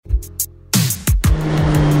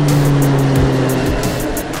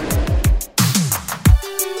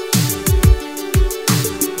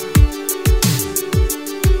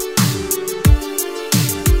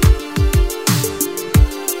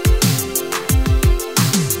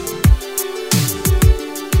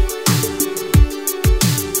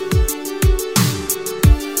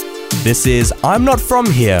This is I'm Not From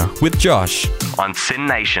Here with Josh on SYN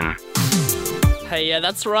Nation. Hey, yeah,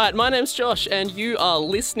 that's right. My name's Josh, and you are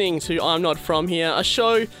listening to I'm Not From Here, a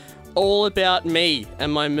show all about me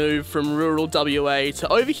and my move from rural WA to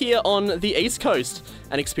over here on the East Coast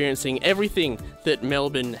and experiencing everything that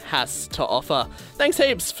Melbourne has to offer. Thanks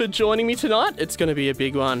heaps for joining me tonight. It's going to be a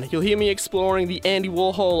big one. You'll hear me exploring the Andy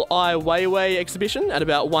Warhol Weiwei exhibition at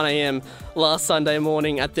about 1 a.m. last Sunday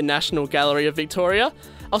morning at the National Gallery of Victoria.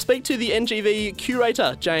 I'll speak to the NGV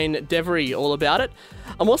curator, Jane Devery, all about it.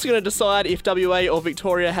 I'm also going to decide if WA or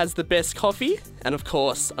Victoria has the best coffee. And of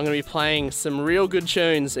course, I'm going to be playing some real good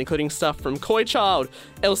tunes, including stuff from Koi Child,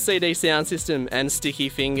 LCD Sound System, and Sticky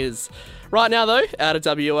Fingers. Right now, though, out of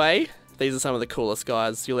WA, these are some of the coolest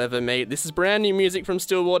guys you'll ever meet. This is brand new music from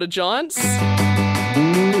Stillwater Giants. It's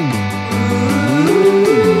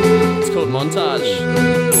called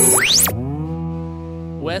Montage.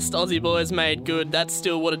 West Aussie boys made good. That's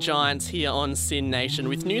Stillwater Giants here on SYN Nation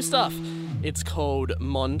with new stuff. It's called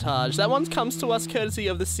Montage. That one comes to us courtesy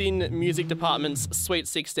of the SYN Music Department's Sweet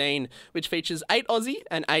 16, which features 8 Aussie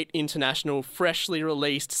and 8 international freshly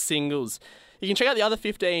released singles. You can check out the other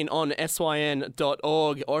 15 on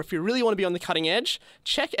SYN.org, or if you really want to be on the cutting edge,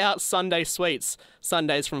 check out Sunday Sweets,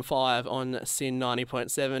 Sundays from 5 on SYN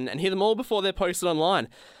 90.7, and hear them all before they're posted online.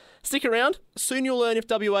 Stick around, soon you'll learn if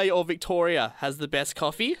WA or Victoria has the best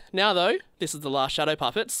coffee. Now though, this is the last Shadow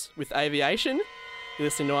Puppets with Aviation. You're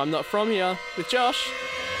listening to I'm Not From Here with Josh.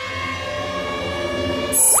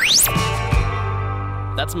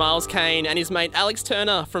 That's Miles Kane and his mate Alex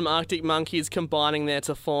Turner from Arctic Monkeys combining there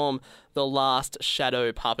to form the last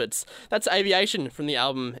Shadow Puppets. That's Aviation from the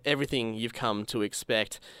album Everything You've Come to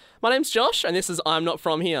Expect. My name's Josh and this is I'm Not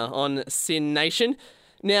From Here on SYN Nation.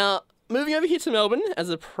 Now, moving over here to Melbourne as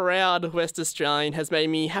a proud West Australian has made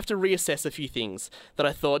me have to reassess a few things that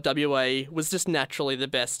I thought WA was just naturally the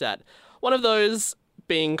best at. One of those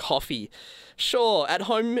being coffee. Sure, at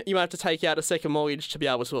home you might have to take out a second mortgage to be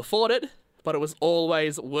able to afford it, but it was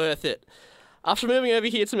always worth it. After moving over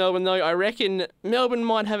here to Melbourne though, I reckon Melbourne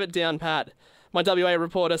might have it down pat. My WA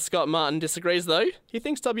reporter Scott Martin disagrees though. He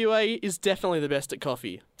thinks WA is definitely the best at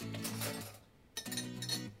coffee.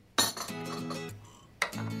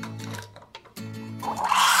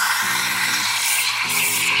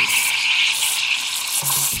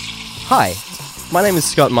 Hi, my name is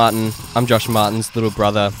Scott Martin. I'm Josh Martin's little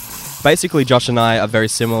brother. Basically, Josh and I are very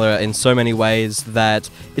similar in so many ways that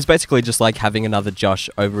it's basically just like having another Josh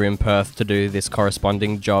over in Perth to do this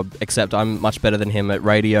corresponding job, except I'm much better than him at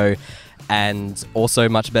radio and also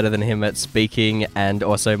much better than him at speaking and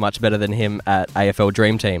also much better than him at AFL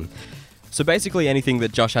Dream Team. So basically anything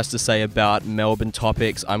that Josh has to say about Melbourne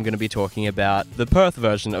topics, I'm going to be talking about the Perth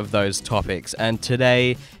version of those topics, and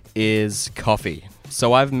today is coffee.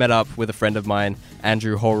 So I've met up with a friend of mine,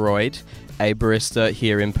 Andrew Holroyd, a barista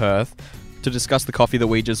here in Perth, to discuss the coffee that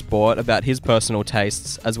we just bought, about his personal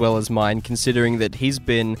tastes as well as mine, considering that he's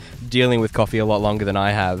been dealing with coffee a lot longer than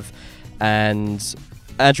I have. And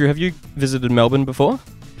Andrew, have you visited Melbourne before?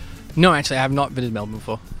 No, actually, I have not visited Melbourne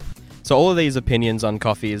before. So all of these opinions on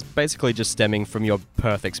coffee is basically just stemming from your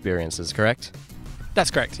Perth experiences, correct? That's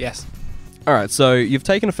correct, yes. Alright, so you've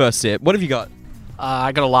taken a first sip. What have you got?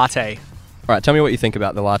 I got a latte. Alright, tell me what you think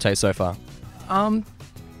about the latte so far.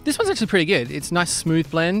 This one's actually pretty good. It's a nice smooth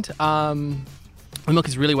blend. The milk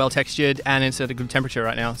is really well textured and it's at a good temperature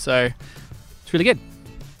right now, so it's really good.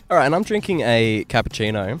 Alright, and I'm drinking a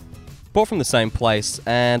cappuccino, bought from the same place,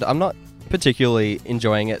 and I'm not particularly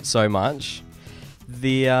enjoying it so much.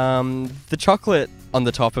 The chocolate on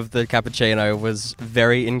the top of the cappuccino was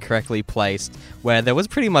very incorrectly placed, where there was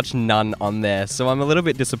pretty much none on there, so I'm a little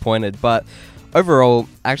bit disappointed, but overall,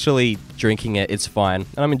 actually drinking it, it's fine,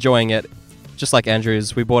 and I'm enjoying it. Just like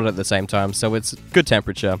Andrew's, we bought it at the same time, so it's good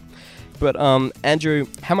temperature. But, Andrew,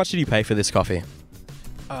 how much did you pay for this coffee?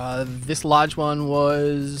 This large one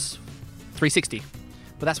was $3.60,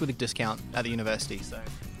 but that's with a discount at the university. So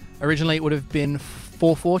originally it would have been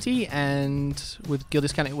 $4.40, and with guild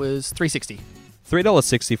discount it was $3.60.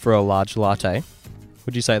 $3.60 for a large latte.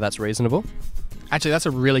 Would you say that's reasonable? Actually, that's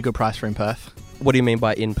a really good price for in Perth. What do you mean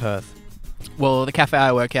by in Perth? Well, the cafe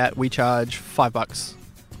I work at, we charge $5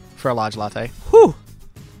 for a large latte. Whew!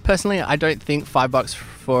 Personally, I don't think $5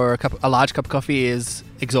 for a large cup of coffee is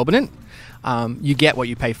exorbitant. You get what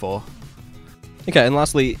you pay for. Okay, and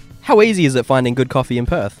lastly, how easy is it finding good coffee in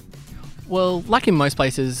Perth? Well, like in most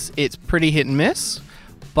places, it's pretty hit and miss,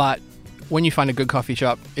 but when you find a good coffee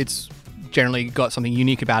shop, it's generally got something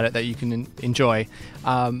unique about it that you can enjoy.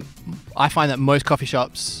 I find that most coffee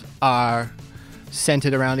shops are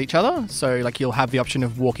centered around each other, so like you'll have the option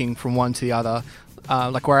of walking from one to the other.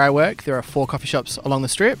 Like where I work, there are 4 coffee shops along the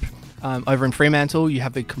strip. Over in Fremantle, you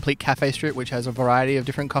have the complete cafe strip, which has a variety of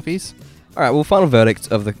different coffees. All right, well, final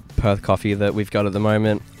verdict of the Perth coffee that we've got at the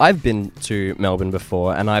moment. I've been to Melbourne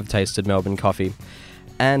before, and I've tasted Melbourne coffee,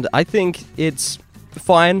 and I think it's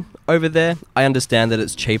fine over there. I understand that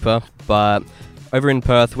it's cheaper, but over in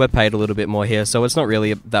Perth, we're paid a little bit more here, so it's not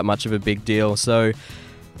really that much of a big deal. So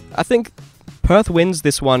I think Perth wins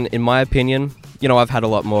this one, in my opinion. You know, I've had a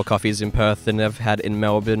lot more coffees in Perth than I've had in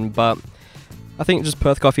Melbourne, but I think just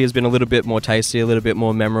Perth coffee has been a little bit more tasty, a little bit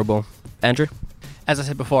more memorable. Andrew? As I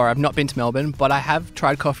said before, I've not been to Melbourne, but I have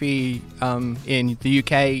tried coffee in the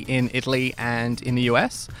UK, in Italy, and in the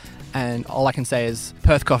US. And all I can say is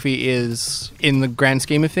Perth coffee is, in the grand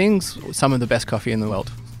scheme of things, some of the best coffee in the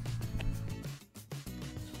world.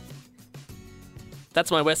 That's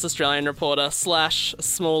my West Australian reporter /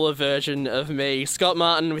 smaller version of me, Scott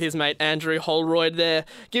Martin, with his mate Andrew Holroyd there,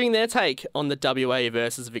 giving their take on the WA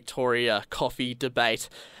versus Victoria coffee debate.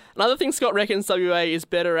 Another thing Scott reckons WA is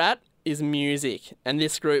better at is music, and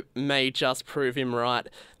this group may just prove him right.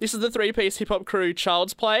 This is the three-piece hip-hop crew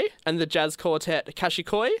Child's Play and the jazz quartet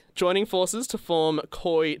Kashikoi joining forces to form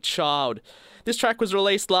Koi Child. This track was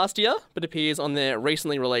released last year, but appears on their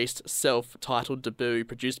recently released self-titled debut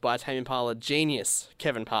produced by Tame Impala genius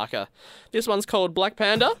Kevin Parker. This one's called Black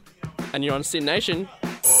Panda, and you're on SYN Nation.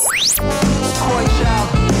 Koi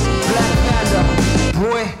Child, Black Panda,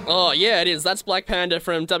 boy. Oh yeah, it is. That's Black Panda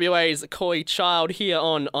from WA's Koi Child here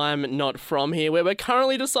on I'm Not From Here, where we're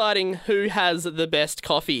currently deciding who has the best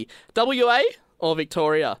coffee, WA or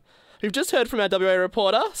Victoria. We've just heard from our WA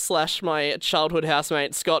reporter / my childhood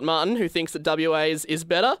housemate Scott Martin, who thinks that WA's is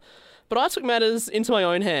better. But I took matters into my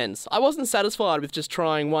own hands. I wasn't satisfied with just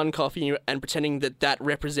trying one coffee and pretending that that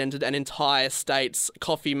represented an entire state's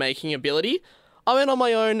coffee making ability. I went on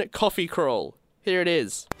my own coffee crawl. Here it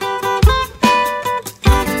is.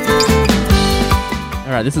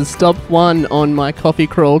 Alright, this is stop one on my coffee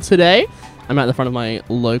crawl today. I'm at the front of my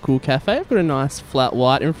local cafe. I've got a nice flat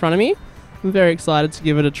white in front of me. I'm very excited to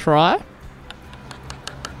give it a try.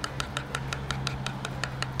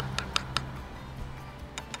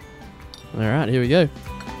 Alright, here we go.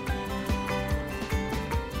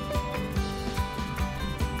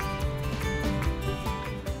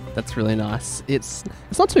 That's really nice. It's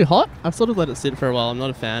not too hot. I've sort of let it sit for a while. I'm not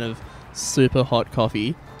a fan of super hot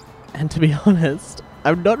coffee. And to be honest,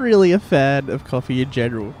 I'm not really a fan of coffee in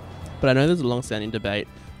general. But I know there's a long-standing debate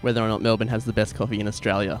whether or not Melbourne has the best coffee in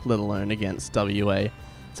Australia, let alone against WA.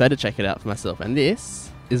 So I had to check it out for myself, and this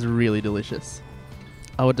is really delicious.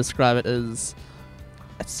 I would describe it as,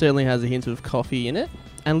 it certainly has a hint of coffee in it,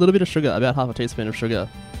 and a little bit of sugar, about half a teaspoon of sugar,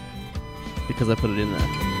 because I put it in there.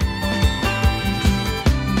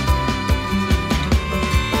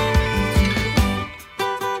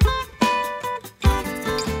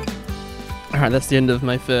 Alright, that's the end of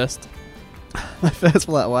my first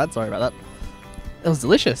flat white, sorry about that. It was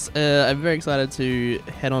delicious. I'm very excited to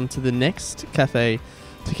head on to the next cafe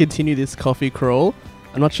to continue this coffee crawl.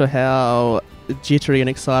 I'm not sure how jittery and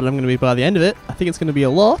excited I'm going to be by the end of it. I think it's going to be a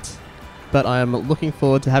lot, but I'm looking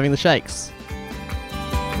forward to having the shakes.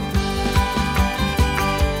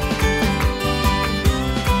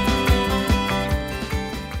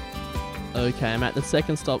 Okay, I'm at the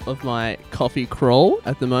second stop of my coffee crawl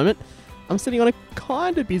at the moment. I'm sitting on a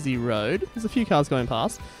kind of busy road. There's a few cars going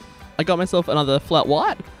past. I got myself another flat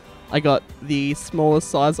white. I got the smallest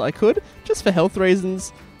size I could, just for health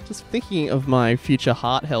reasons. Just thinking of my future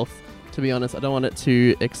heart health, to be honest. I don't want it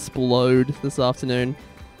to explode this afternoon.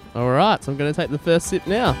 Alright, so I'm going to take the first sip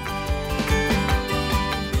now.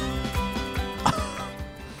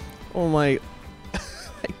 Oh my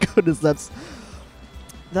goodness,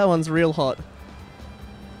 that one's real hot.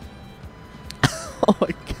 Oh my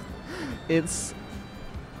god. It's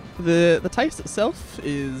the taste itself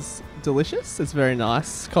is delicious. It's very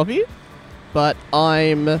nice coffee, but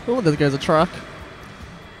oh, there goes a truck.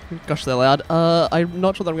 Gosh, they're loud. I'm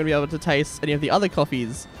not sure that I'm going to be able to taste any of the other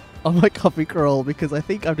coffees on my coffee crawl because I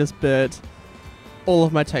think I've just burnt all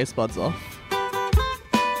of my taste buds off.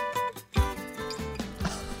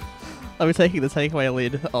 I'll be taking the takeaway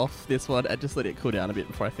lid off this one and just let it cool down a bit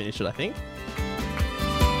before I finish it, I think.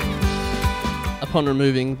 Upon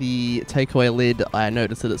removing the takeaway lid, I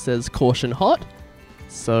noticed that it says caution hot.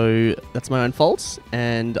 So that's my own fault,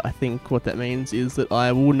 and I think what that means is that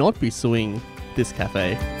I will not be suing this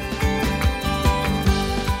cafe.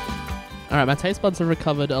 Alright, my taste buds have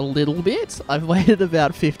recovered a little bit. I've waited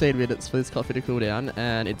about 15 minutes for this coffee to cool down,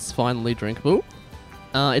 and it's finally drinkable.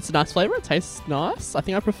 It's a nice flavour, it tastes nice. I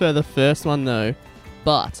think I prefer the first one though,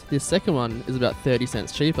 but this second one is about 30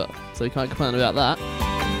 cents cheaper, so you can't complain about that.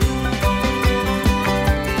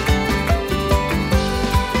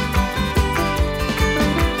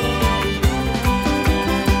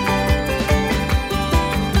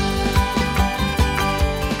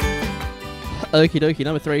 Okie dokie,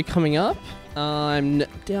 number 3 coming up. I'm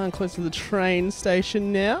down close to the train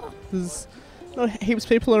station now. There's not heaps of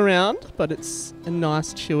people around, but it's a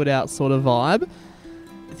nice chilled out sort of vibe.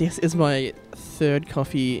 This is my 3rd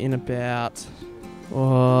coffee in about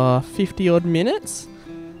 50 odd minutes.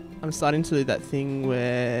 I'm starting to do that thing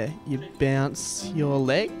where you bounce your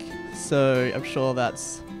leg, so I'm sure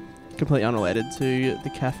that's completely unrelated to the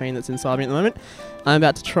caffeine that's inside me at the moment. I'm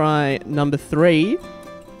about to try number 3,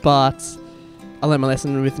 but I learned my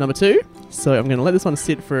lesson with number 2, so I'm going to let this one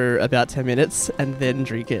sit for about 10 minutes and then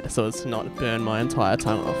drink it so as to not burn my entire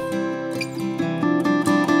tongue off.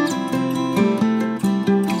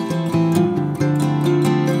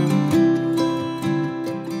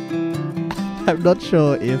 I'm not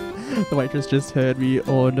sure if the waitress just heard me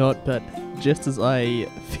or not, but just as I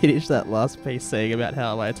finished that last piece saying about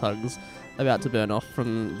how my tongue's about to burn off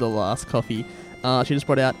from the last coffee, she just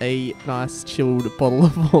brought out a nice chilled bottle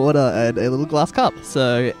of water and a little glass cup.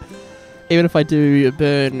 So even if I do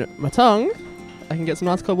burn my tongue, I can get some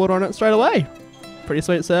nice cold water on it straight away. Pretty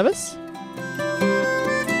sweet service.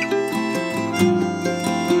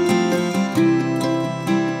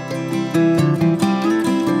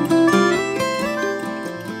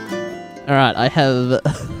 Alright, I have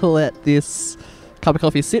let this cup of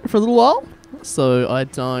coffee sit for a little while so I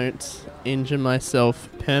don't injure myself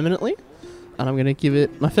permanently, and I'm going to give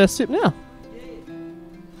it my first sip now.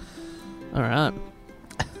 Alright,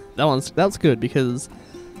 that was good because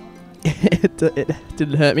it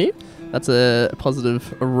didn't hurt me. That's a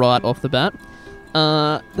positive right off the bat.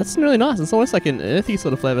 That's really nice. It's almost like an earthy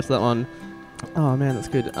sort of flavour to that one. Oh man, that's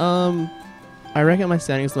good. I reckon my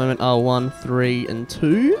standings at the moment are 1, 3 and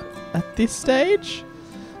 2 at this stage,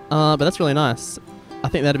 but that's really nice. I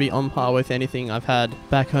think that'd be on par with anything I've had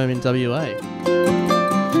back home in WA.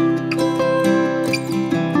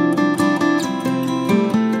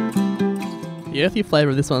 The earthy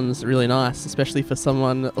flavour of this one's really nice, especially for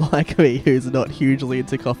someone like me who's not hugely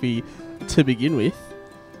into coffee to begin with.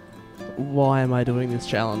 Why am I doing this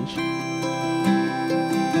challenge?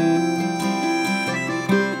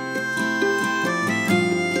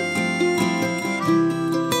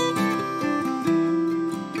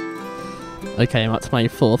 Okay, I'm up to my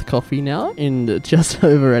 4th coffee now in just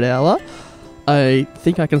over an hour. I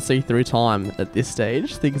think I can see through time at this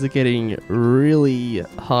stage. Things are getting really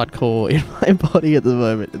hardcore in my body at the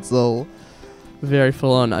moment. It's all very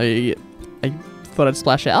full on. I thought I'd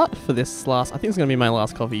splash out for this last... I think it's going to be my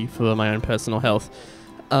last coffee for my own personal health.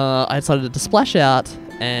 I decided to splash out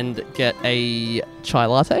and get a chai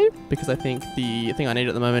latte because I think the thing I need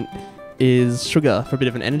at the moment is sugar for a bit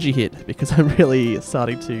of an energy hit because I'm really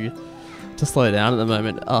starting to slow down at the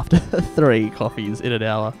moment after 3 coffees in an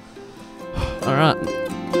hour. Alright,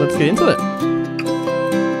 let's get into it.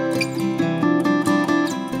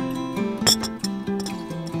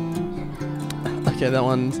 Okay, that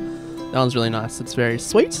one's really nice. It's very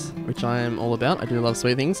sweet, which I am all about. I do love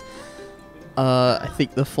sweet things. I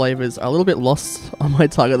think the flavours are a little bit lost on my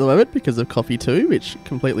tongue at the moment because of coffee too, which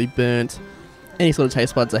completely burnt any sort of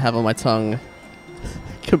taste buds I have on my tongue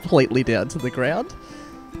completely down to the ground.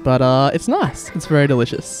 But it's nice. It's very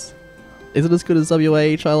delicious. Is it as good as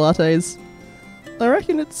WA chai lattes? I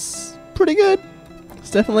reckon it's pretty good. It's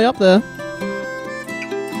definitely up there.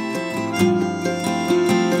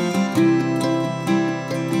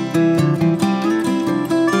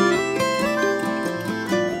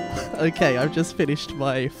 Okay, I've just finished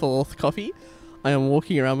my 4th coffee. I am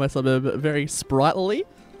walking around my suburb very sprightly.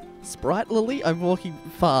 Sprightly? I'm walking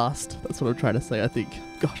fast. That's what I'm trying to say, I think.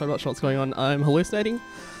 Gosh, I'm not sure what's going on. I'm hallucinating.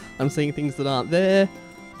 I'm seeing things that aren't there.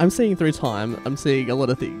 I'm seeing through time. I'm seeing a lot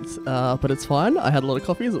of things. But it's fine. I had a lot of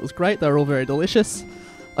coffees. It was great. They were all very delicious.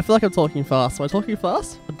 I feel like I'm talking fast. Am I talking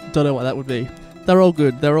fast? I don't know why that would be. They're all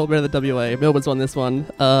good. They're all better than WA. Melbourne's won this one.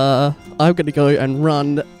 I'm going to go and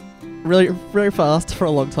run really, very fast for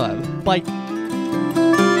a long time. Bye.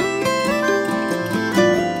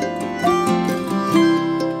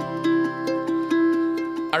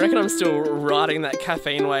 I reckon I'm still riding that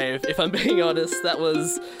caffeine wave. If I'm being honest, that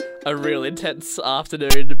was a real intense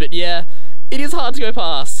afternoon. But yeah, it is hard to go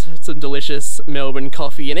past some delicious Melbourne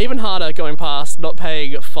coffee, and even harder going past not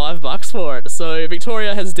paying $5 for it. So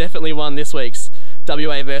Victoria has definitely won this week's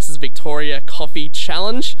WA versus Victoria Coffee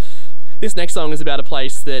Challenge. This next song is about a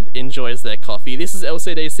place that enjoys their coffee. This is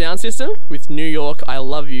LCD Sound System with New York, I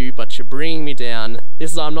Love You, But You're Bringing Me Down.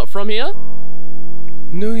 This is I'm Not From Here.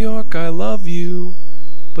 New York, I love you,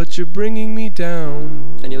 but you're bringing me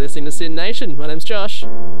down. And you're listening to SYN Nation. My name's Josh.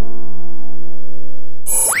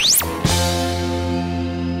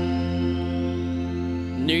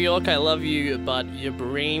 New York, I love you, but you're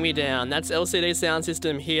bringing me down. That's LCD Sound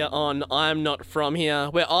System here on I'm Not From Here,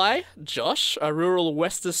 where I, Josh, a rural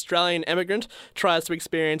West Australian immigrant, tries to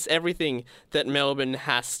experience everything that Melbourne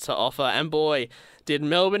has to offer. And boy, did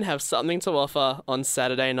Melbourne have something to offer on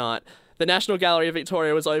Saturday night. The National Gallery of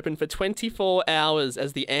Victoria was open for 24 hours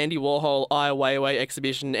as the Andy Warhol Weiwei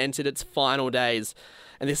exhibition entered its final days.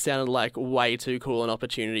 And this sounded like way too cool an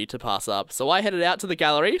opportunity to pass up. So I headed out to the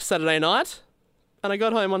gallery Saturday night, and I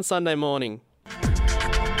got home on Sunday morning.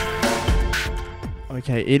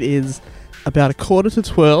 Okay, it is about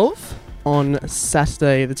 11:45 on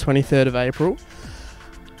Saturday the 23rd of April.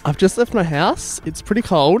 I've just left my house. It's pretty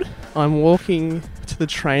cold. I'm walking to the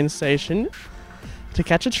train station to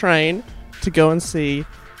catch a train to go and see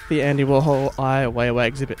the Andy Warhol Weiwei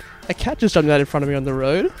exhibit. A cat just jumped out in front of me on the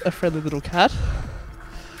road, a friendly little cat.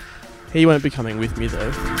 He won't be coming with me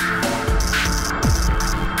though.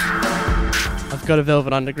 I've got a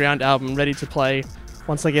Velvet Underground album ready to play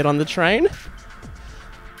once I get on the train.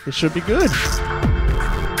 It should be good.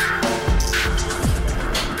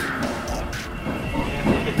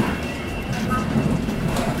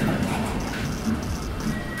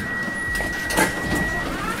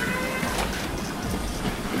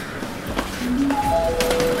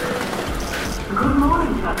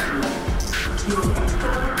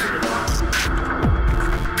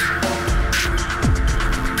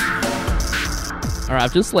 Alright,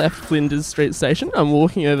 I've just left Flinders Street Station. I'm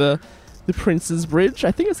walking over the Prince's Bridge.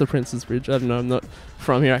 I think it's the Prince's Bridge. I don't know, I'm not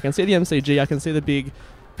from here. I can see the MCG. I can see the big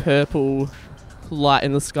purple light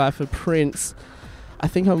in the sky for Prince. I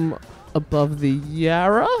think I'm above the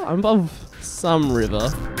Yarra. I'm above some river.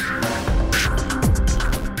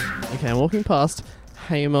 Okay, I'm walking past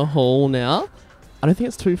Hamer Hall now. I don't think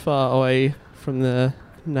it's too far away from the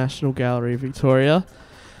National Gallery of Victoria.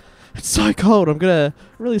 It's so cold. I'm going to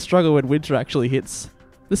really struggle when winter actually hits.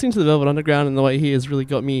 Listening to the Velvet Underground and the way he has really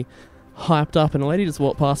got me hyped up, and a lady just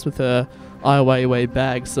walked past with her Ai Weiwei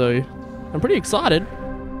bag, so I'm pretty excited.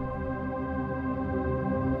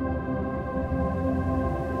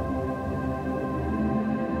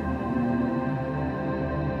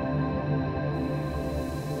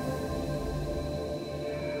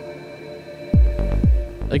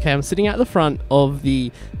 Okay, I'm sitting at the front of the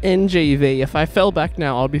NGV. If I fell back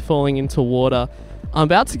now, I'd be falling into water. I'm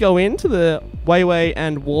about to go into the Weiwei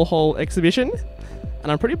and Warhol exhibition, and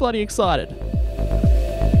I'm pretty bloody excited.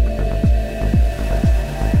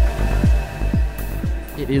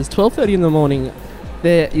 It is 12:30 in the morning.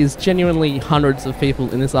 There is genuinely hundreds of people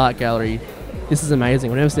in this art gallery. This is amazing.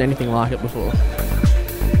 I've never seen anything like it before.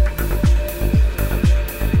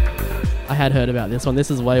 I had heard about this one. This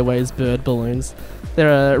is Weiwei's bird balloons. There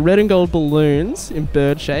are red and gold balloons in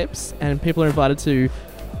bird shapes, and people are invited to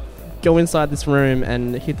go inside this room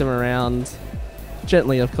and hit them around,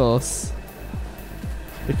 gently of course,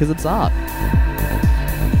 because it's art.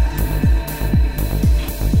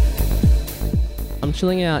 I'm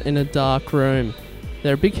chilling out in a dark room.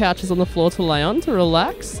 There are big couches on the floor to lay on to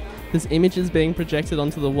relax. There's images being projected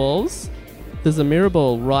onto the walls. There's a mirror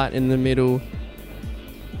ball right in the middle.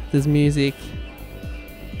 There's music.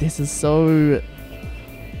 This is so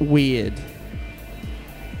weird,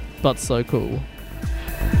 but so cool.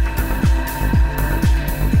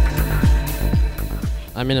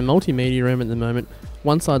 I'm in a multimedia room at the moment.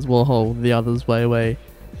 One side's Warhol, the other's Weiwei.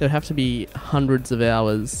 There'd have to be hundreds of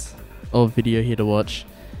hours of video here to watch.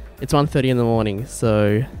 It's 1:30 in the morning,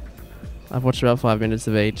 so I've watched about 5 minutes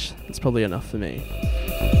of each. It's probably enough for me.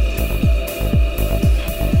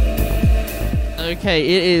 Okay,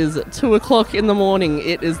 it is 2 o'clock in the morning.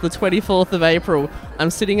 It is the 24th of April. I'm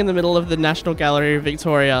sitting in the middle of the National Gallery of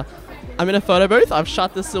Victoria. I'm in a photo booth. I've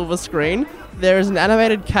shut the silver screen. There is an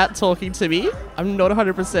animated cat talking to me. I'm not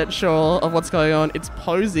 100% sure of what's going on. It's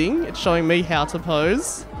posing. It's showing me how to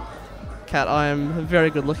pose. Cat, I am very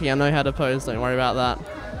good looking. I know how to pose. Don't worry about that.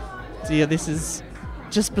 Dear, this is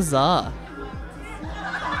just bizarre.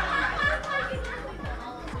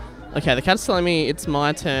 Okay, the cat's telling me it's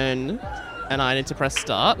my turn and I need to press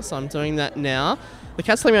start, so I'm doing that now. The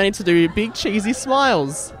cat's telling me I need to do big cheesy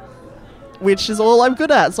smiles, which is all I'm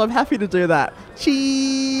good at, so I'm happy to do that.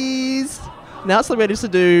 Cheese! Now it's telling me I need to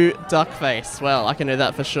do duck face. Well, I can do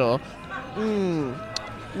that for sure.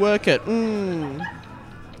 Work it.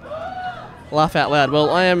 Laugh out loud. Well,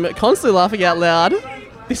 I am constantly laughing out loud.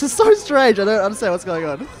 This is so strange. I don't understand what's going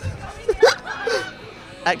on.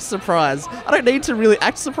 Act surprised. I don't need to really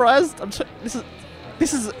act surprised.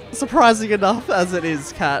 This is surprising enough as it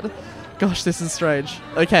is, cat. Gosh, this is strange.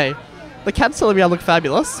 Okay, the cat's telling me I look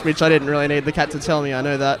fabulous, which I didn't really need the cat to tell me. I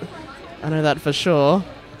know that for sure.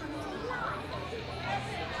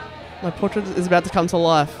 My portrait is about to come to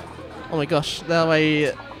life. Oh my gosh, that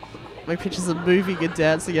way my pictures are moving and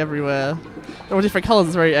dancing everywhere. They're all different colours,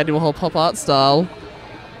 it's very Andy Warhol pop art style.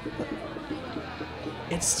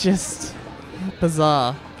 It's just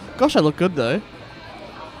bizarre. Gosh, I look good though.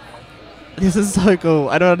 This is so cool.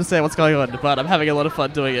 I don't understand what's going on, but I'm having a lot of fun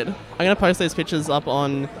doing it. I'm going to post these pictures up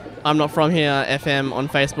on I'm Not From Here FM on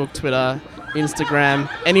Facebook, Twitter, Instagram,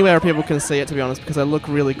 anywhere where people can see it, to be honest, because I look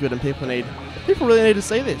really good and people really need to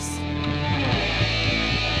see this.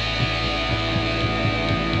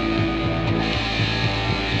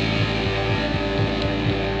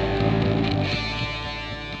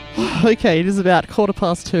 Okay, it is about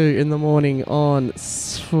 2:15 in the morning on,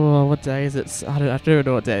 what day is it? I don't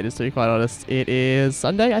know what day it is, to be quite honest. It is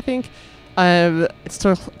Sunday, I think. It's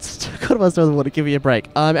 2:15 in the morning, give me a break.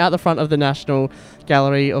 I'm out the front of the National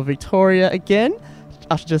Gallery of Victoria again,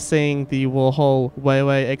 after just seeing the Warhol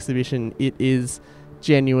Weiwei exhibition. It is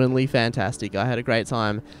genuinely fantastic. I had a great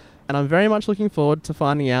time, and I'm very much looking forward to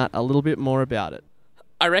finding out a little bit more about it.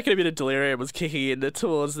 I reckon a bit of delirium was kicking in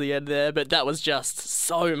towards the end there, but that was just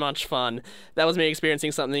so much fun. That was me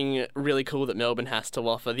experiencing something really cool that Melbourne has to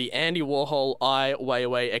offer, the Andy Warhol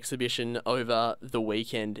Weiwei exhibition over the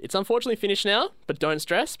weekend. It's unfortunately finished now, but don't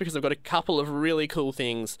stress because I've got a couple of really cool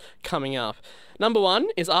things coming up. Number one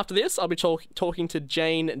is after this, I'll be talking to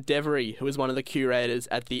Jane Devery, who is one of the curators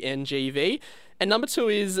at the NGV. And number two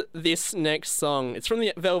is this next song. It's from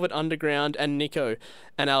the Velvet Underground and Nico,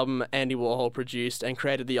 an album Andy Warhol produced and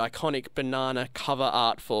created the iconic banana cover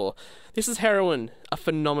art for. This is Heroin, a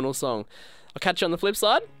phenomenal song. I'll catch you on the flip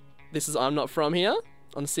side. This is I'm Not From Here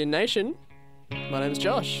on SYN Nation. My name's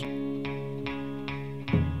Josh.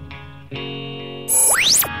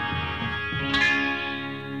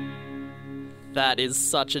 That is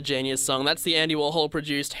such a genius song. That's the Andy Warhol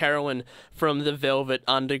produced Heroin from the Velvet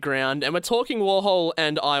Underground. And we're talking Warhol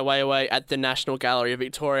and Ai Weiwei at the National Gallery of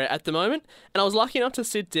Victoria at the moment. And I was lucky enough to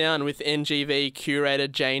sit down with NGV curator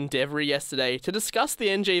Jane Devery yesterday to discuss the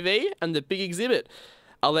NGV and the big exhibit.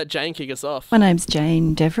 I'll let Jane kick us off. My name's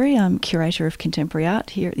Jane Devery. I'm curator of contemporary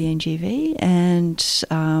art here at the NGV,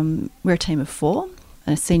 and we're a team of four,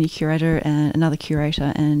 a senior curator and another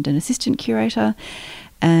curator and an assistant curator.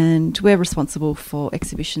 And we're responsible for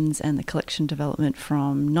exhibitions and the collection development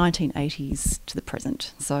from 1980s to the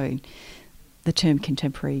present. So the term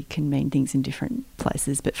contemporary can mean things in different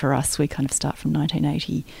places, but for us, we kind of start from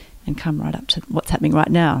 1980 and come right up to what's happening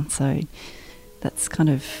right now. So that's kind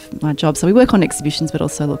of my job. So we work on exhibitions, but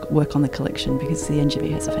also work on the collection because the NGV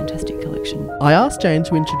has a fantastic collection. I asked Jane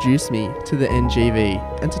to introduce me to the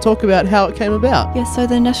NGV and to talk about how it came about. Yeah, so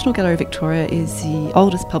the National Gallery of Victoria is the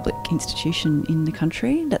oldest public institution in the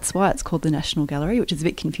country. That's why it's called the National Gallery, which is a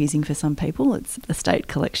bit confusing for some people. It's a state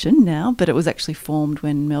collection now, but it was actually formed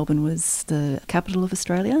when Melbourne was the capital of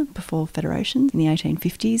Australia before Federation in the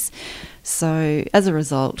 1850s. So as a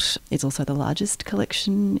result, it's also the largest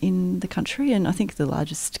collection in the country, and I think the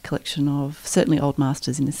largest collection of certainly old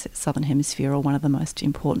masters in the Southern Hemisphere, or one of the most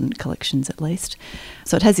important collections at least.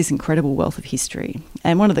 So it has this incredible wealth of history.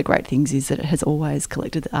 And one of the great things is that it has always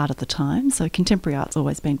collected the art of the time. So contemporary art's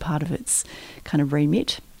always been part of its kind of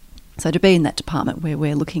remit. So to be in that department where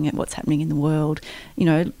we're looking at what's happening in the world, you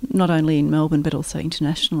know, not only in Melbourne but also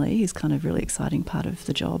internationally, is kind of really exciting part of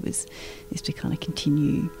the job is to kind of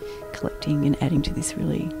continue collecting and adding to this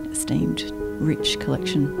really esteemed, rich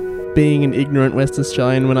collection. Being an ignorant West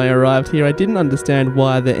Australian when I arrived here, I didn't understand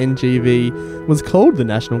why the NGV was called the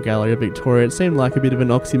National Gallery of Victoria. It seemed like a bit of an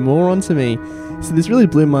oxymoron to me. So this really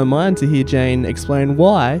blew my mind to hear Jane explain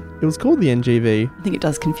why it was called the NGV. I think it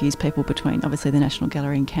does confuse people between, obviously the National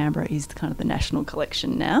Gallery in Canberra is kind of the national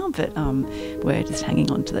collection now, but we're just hanging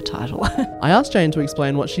on to the title. I asked Jane to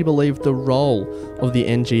explain what she believed the role of the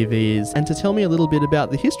NGV is and to tell me a little bit about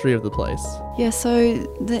the history of the place. Yeah, so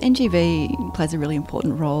the NGV plays a really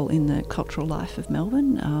important role in the cultural life of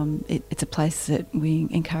Melbourne. It's a place that we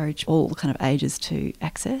encourage all kind of ages to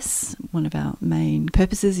access. One of our main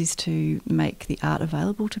purposes is to make the art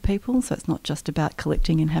available to people, so it's not just about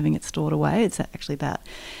collecting and having it stored away, it's actually about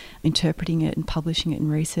interpreting it and publishing it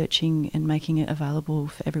and researching and making it available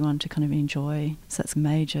for everyone to kind of enjoy. So that's a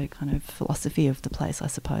major kind of philosophy of the place, I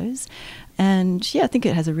suppose. And yeah, I think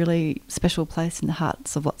it has a really special place in the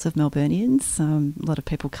hearts of lots of Melburnians. A lot of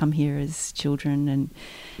people come here as children and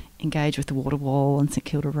engage with the water wall on St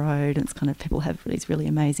Kilda Road, and it's kind of people have these really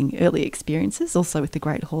amazing early experiences also with the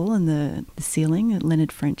Great Hall and the ceiling,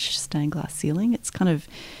 Leonard French stained glass ceiling. It's kind of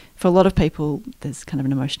for a lot of people, there's kind of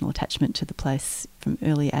an emotional attachment to the place from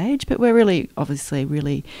early age, but we're really, obviously,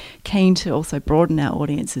 really keen to also broaden our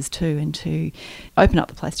audiences too, and to open up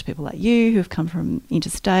the place to people like you who have come from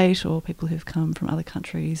interstate, or people who've come from other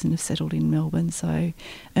countries and have settled in Melbourne. So,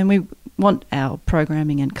 and we want our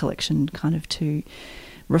programming and collection kind of to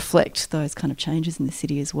reflect those kind of changes in the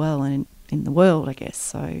city as well, and in the world, I guess.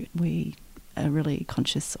 So we are really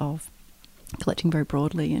conscious of collecting very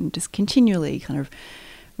broadly and just continually kind of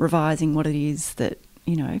revising what it is that,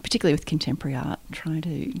 you know, particularly with contemporary art, trying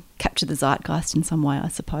to capture the zeitgeist in some way, I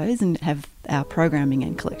suppose, and have our programming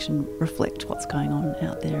and collection reflect what's going on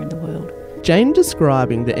out there in the world. Jane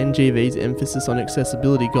describing the NGV's emphasis on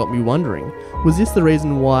accessibility got me wondering, was this the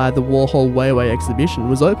reason why the Warhol Weiwei exhibition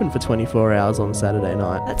was open for 24 hours on Saturday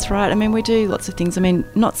night? That's right. I mean, we do lots of things. I mean,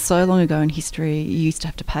 not so long ago in history, you used to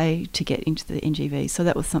have to pay to get into the NGV, so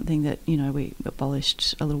that was something that, you know, we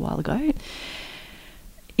abolished a little while ago.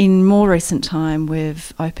 In more recent time,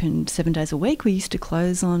 we've opened 7 days a week. We used to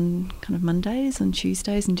close on kind of Mondays and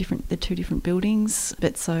Tuesdays in the two different buildings.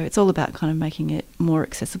 But so it's all about kind of making it more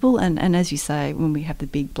accessible. And as you say, when we have the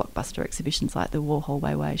big blockbuster exhibitions like the Warhol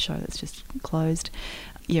Weiwei show that's just closed,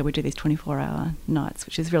 yeah, we do these 24-hour nights,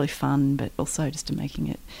 which is really fun, but also just to making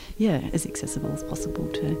it, yeah, as accessible as possible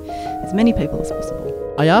to as many people as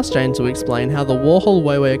possible. I asked Jane to explain how the Warhol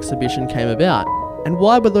Weiwei exhibition came about, and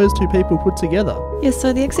why were those two people put together? Yeah,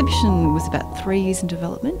 so the exhibition was about 3 years in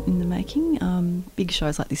development in the making. Big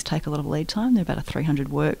shows like this take a lot of lead time. There are about 300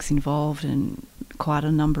 works involved and quite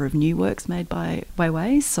a number of new works made by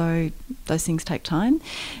Weiwei, so those things take time.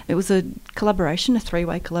 It was a collaboration, a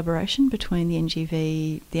three-way collaboration between the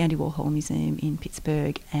NGV, the Andy Warhol Museum in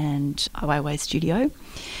Pittsburgh and Weiwei Studio.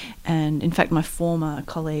 And in fact, my former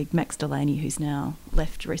colleague Max Delaney, who's now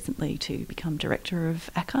left recently to become director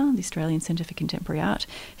of ACCA, the Australian Centre for Contemporary Art,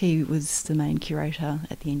 he was the main curator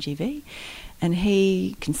at the NGV. And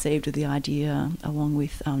he conceived of the idea along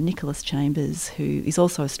with Nicholas Chambers, who is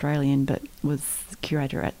also Australian but was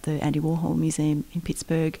curator at the Andy Warhol Museum in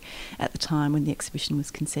Pittsburgh at the time when the exhibition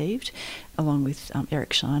was conceived, along with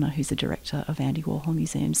Eric Shiner, who's the director of Andy Warhol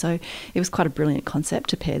Museum. So it was quite a brilliant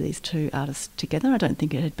concept to pair these two artists together. I don't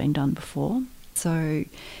think it had been done before. So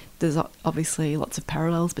there's obviously lots of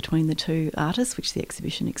parallels between the two artists, which the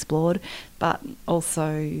exhibition explored, but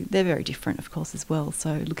also they're very different, of course, as well.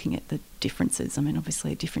 So looking at the differences, I mean,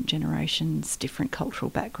 obviously different generations, different cultural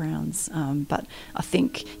backgrounds, but I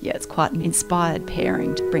think, yeah, it's quite an inspired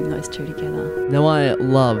pairing to bring those two together. Now, I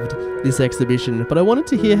loved this exhibition, but I wanted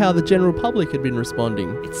to hear how the general public had been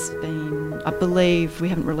responding. It's been, I believe, we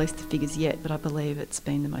haven't released the figures yet, but I believe it's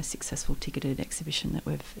been the most successful ticketed exhibition that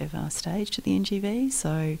we've ever staged at the NGV.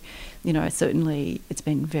 So, you know, certainly it's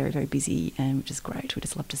been very, very busy, and which is great. We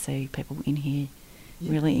just love to see people in here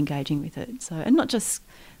really engaging with it. So, and not just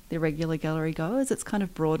the regular gallery goers, it's kind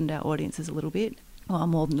of broadened our audiences a little bit. Well,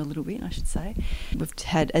 more than a little bit, I should say. We've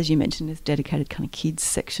had, as you mentioned, this dedicated kind of kids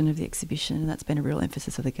section of the exhibition, and that's been a real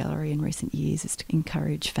emphasis of the gallery in recent years, is to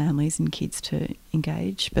encourage families and kids to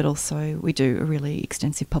engage. But also we do a really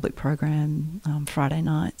extensive public program, Friday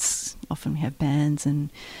nights. Often we have bands and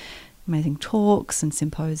amazing talks and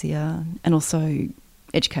symposia, and also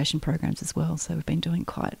education programs as well. So we've been doing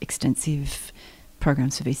quite extensive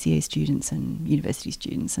programs for VCE students and university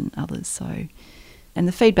students and others. So, and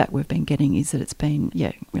the feedback we've been getting is that it's been,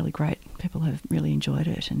 yeah, really great. People have really enjoyed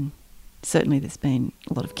it, and certainly there's been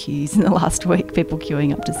a lot of queues in the last week, people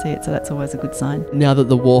queuing up to see it, so that's always a good sign. Now that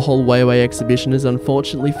the Warhol Weiwei exhibition is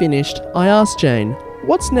unfortunately finished, I asked Jane,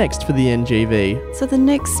 what's next for the NGV? So the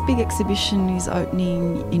next big exhibition is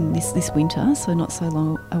opening in this winter, so not so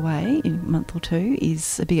long away, in a month or two,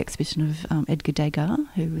 is a big exhibition of Edgar Degas,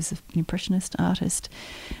 who was an Impressionist artist,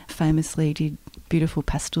 famously did beautiful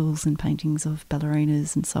pastels and paintings of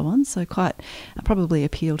ballerinas and so on, so quite probably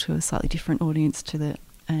appeal to a slightly different audience to the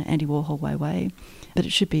Andy Warhol Weiwei, but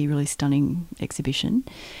it should be a really stunning exhibition.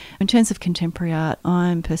 In terms of contemporary art,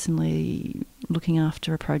 I'm personally looking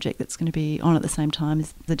after a project that's going to be on at the same time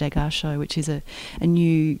as the Degas show, which is a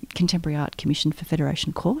new contemporary art commission for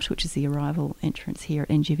Federation Court, which is the arrival entrance here at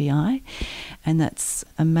NGVI, and that's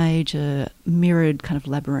a major mirrored kind of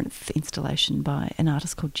labyrinth installation by an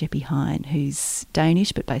artist called Jeppe Hein, who's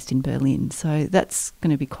Danish but based in Berlin. So that's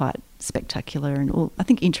going to be quite spectacular and all, I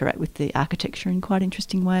think, interact with the architecture in quite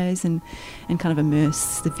interesting ways and kind of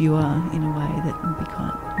immerse the viewer in a way that will be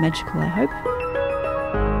quite magical, I hope.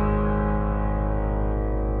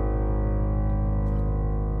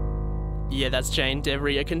 Yeah, that's Jane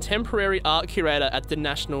Devery, a contemporary art curator at the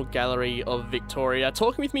National Gallery of Victoria,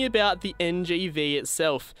 talking with me about the NGV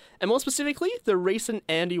itself, and more specifically, the recent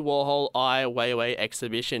Andy Warhol Weiwei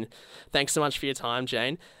exhibition. Thanks so much for your time,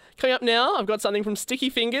 Jane. Coming up now, I've got something from Sticky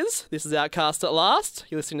Fingers. This is Outcast at Last.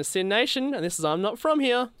 You're listening to SYN Nation, and this is I'm Not From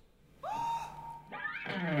Here.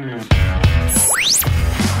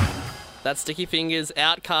 That's Sticky Fingers,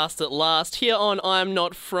 Outcast at Last, here on I'm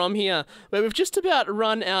Not From Here, where we've just about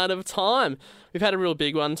run out of time. We've had a real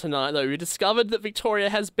big one tonight, though. We discovered that Victoria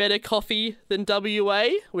has better coffee than WA.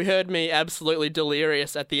 We heard me absolutely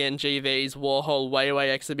delirious at the NGV's Warhol Weiwei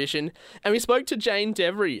exhibition. And we spoke to Jane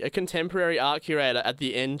Devery, a contemporary art curator at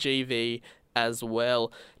the NGV as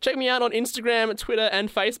well. Check me out on Instagram, Twitter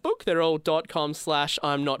and Facebook. They're all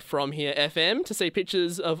 .com/I'm Not From Here FM to see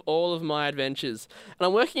pictures of all of my adventures. And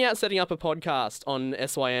I'm working out setting up a podcast on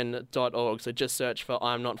SYN.org, so just search for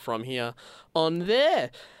I'm Not From Here on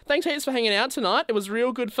there. Thanks heaps for hanging out tonight. It was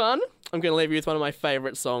real good fun. I'm going to leave you with one of my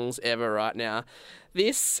favourite songs ever right now.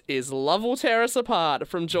 This is Love Will Tear Us Apart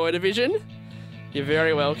from Joy Division. You're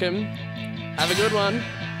very welcome. Have a good one.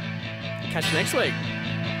 Catch you next week.